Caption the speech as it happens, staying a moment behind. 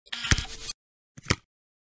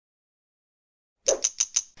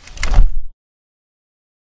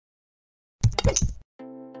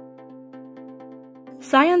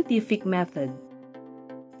Scientific method.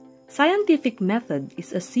 Scientific method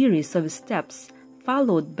is a series of steps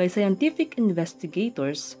followed by scientific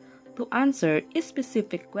investigators to answer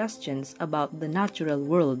specific questions about the natural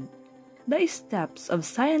world. The steps of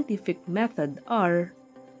scientific method are: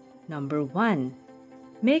 Number 1.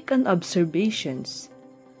 Make an observations.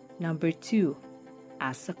 Number 2.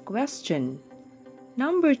 Ask a question.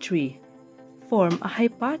 Number 3. Form a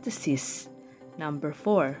hypothesis. Number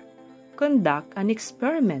 4. Conduct an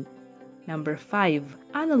experiment. Number 5.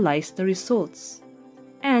 Analyze the results.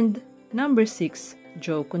 And number 6.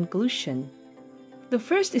 Draw conclusion. The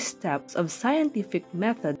first step of scientific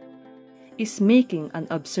method is making an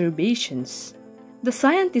observations. The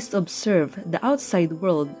scientists observe the outside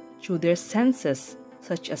world through their senses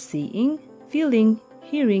such as seeing, feeling,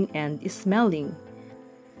 hearing, and smelling.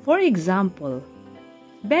 For example,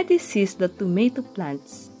 Betty sees that tomato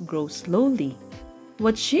plants grow slowly.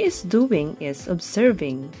 What she is doing is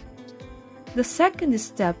observing. The second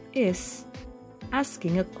step is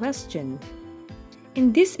asking a question.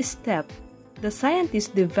 In this step, the scientists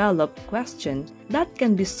develop questions that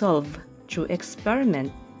can be solved through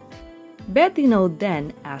experiment. Betty now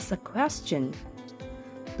then asks a question.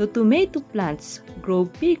 Do tomato plants grow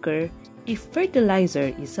bigger if fertilizer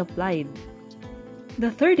is applied? The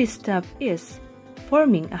third step is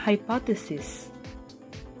forming a hypothesis.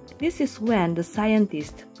 This is when the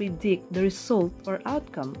scientists predict the result or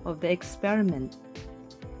outcome of the experiment.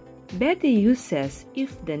 Betty uses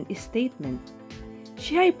if-then statement.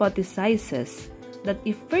 She hypothesizes that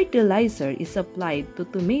if fertilizer is applied to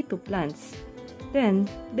tomato plants, then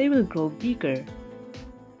they will grow bigger.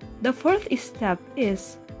 The fourth step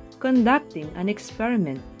is conducting an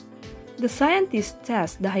experiment. The scientists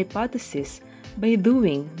test the hypothesis by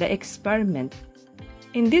doing the experiment.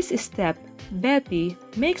 In this step, Betty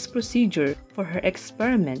makes procedure for her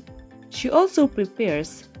experiment. She also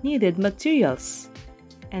prepares needed materials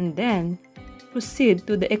and then proceed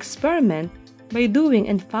to the experiment by doing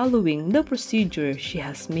and following the procedure she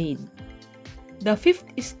has made. The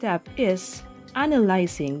fifth step is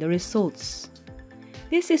analyzing the results.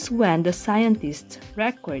 This is when the scientists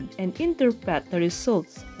record and interpret the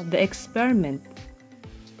results of the experiment.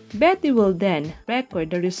 Betty will then record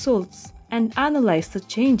the results and analyze the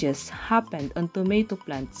changes happened on tomato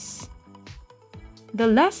plants. The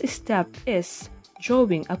last step is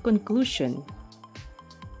drawing a conclusion.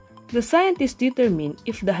 The scientists determine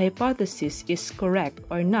if the hypothesis is correct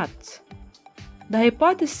or not. The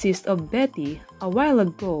hypothesis of Betty a while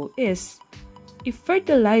ago is if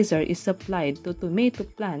fertilizer is applied to tomato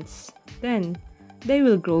plants, then they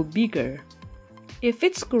will grow bigger. If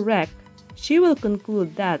it's correct, she will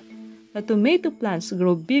conclude that the tomato plants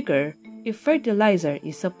grow bigger if fertilizer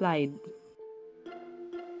is applied.